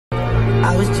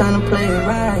I was trying to play it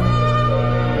right.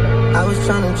 I was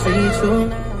trying to treat you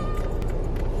nice.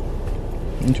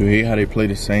 Don't you hate how they play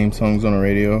the same songs on the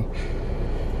radio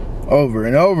over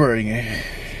and over again?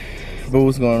 But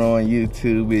what's going on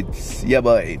YouTube? It's yeah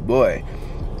boy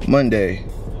Monday.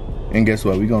 And guess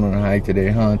what? We going on a hike today,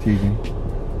 huh,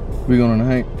 TG? We going on a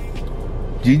hike.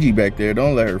 Gigi back there,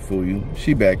 don't let her fool you.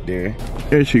 She back there.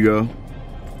 There she go.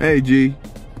 Hey G.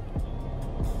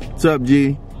 What's up,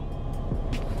 G?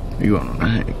 We going on a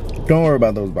hike. Don't worry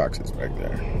about those boxes back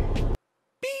there.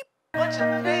 Beep. Bunch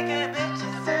of naked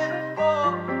bitches in the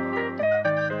ball.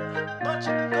 Bunch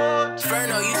of gold.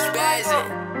 Ferno, you spazzing.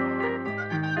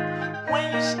 When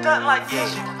you stunt like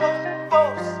this, you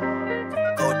boast.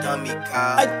 Go dummy,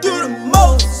 Kyle. I do the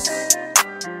most.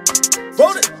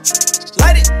 Roll it,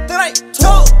 light it, then I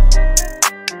told.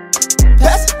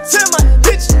 Pass it to my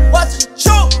bitch, watch it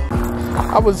choke.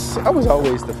 I was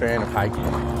always the fan of hiking.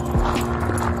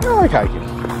 I like hiking.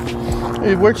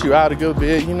 It works you out a good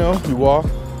bit, you know. You walk,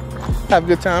 have a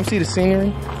good time, see the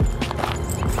scenery.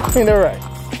 Ain't that right?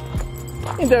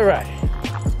 Ain't that right?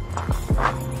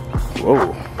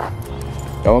 Whoa.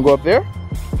 Y'all wanna go up there?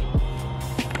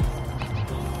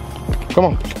 Come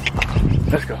on.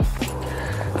 Let's go.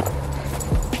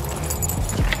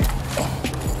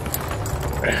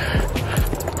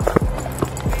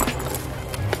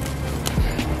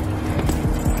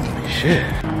 Shit.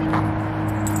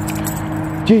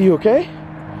 G, you okay?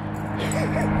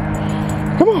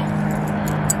 Come on.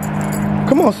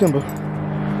 Come on, Simba.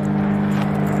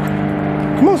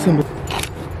 Come on, Simba.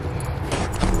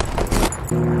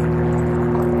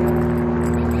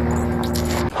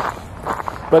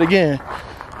 But again,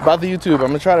 about the YouTube, I'm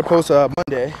gonna try to post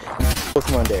Monday.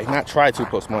 Post Monday. Not try to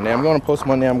post Monday. I'm gonna post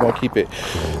Monday. I'm gonna keep it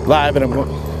live and I'm going.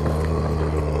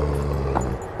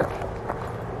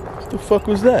 What the fuck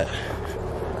was that?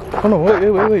 Oh no,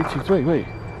 wait, Chiefs, wait.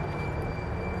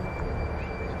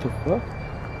 What the fuck?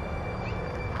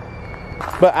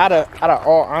 But out of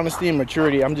all honesty and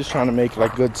maturity, I'm just trying to make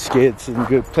like good skits and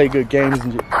play good games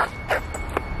and just...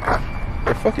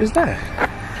 The fuck is that?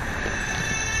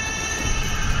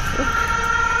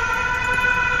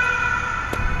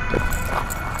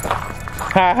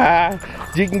 Haha,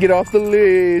 G can get off the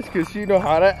leash because she know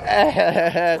how to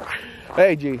act.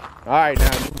 Hey G, alright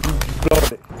now, blow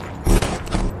it.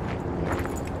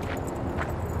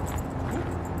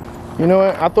 You know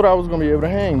what? I thought I was gonna be able to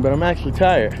hang, but I'm actually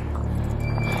tired.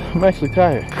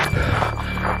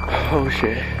 Oh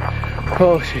shit.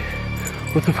 Oh shit.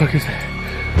 What the fuck is that?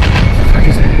 What the fuck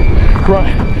is that? Run.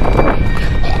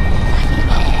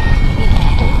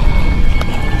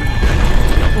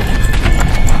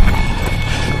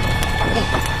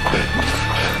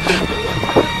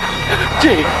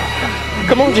 G.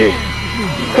 Come on, G.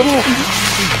 Come on.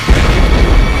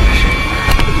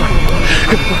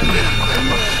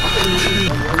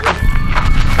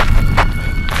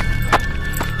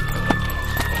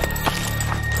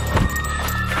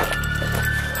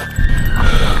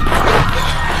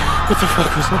 What the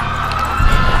fuck was that?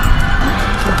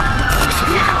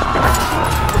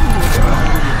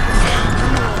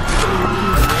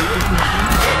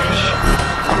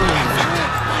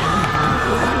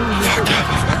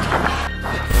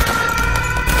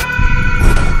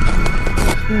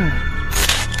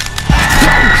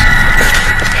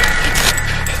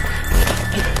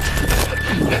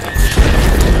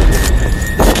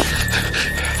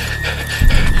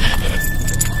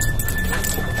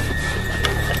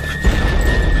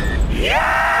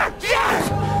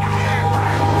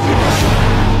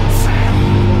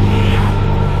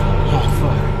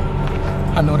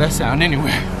 I know that sound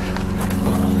anywhere.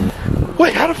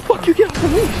 Wait, how the fuck you get off the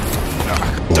leash?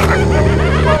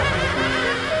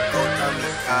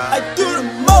 I do the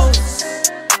most.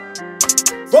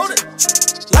 Roll it,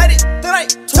 light it, then I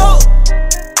told.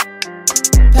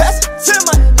 Pass it to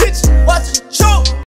my bitch, watch it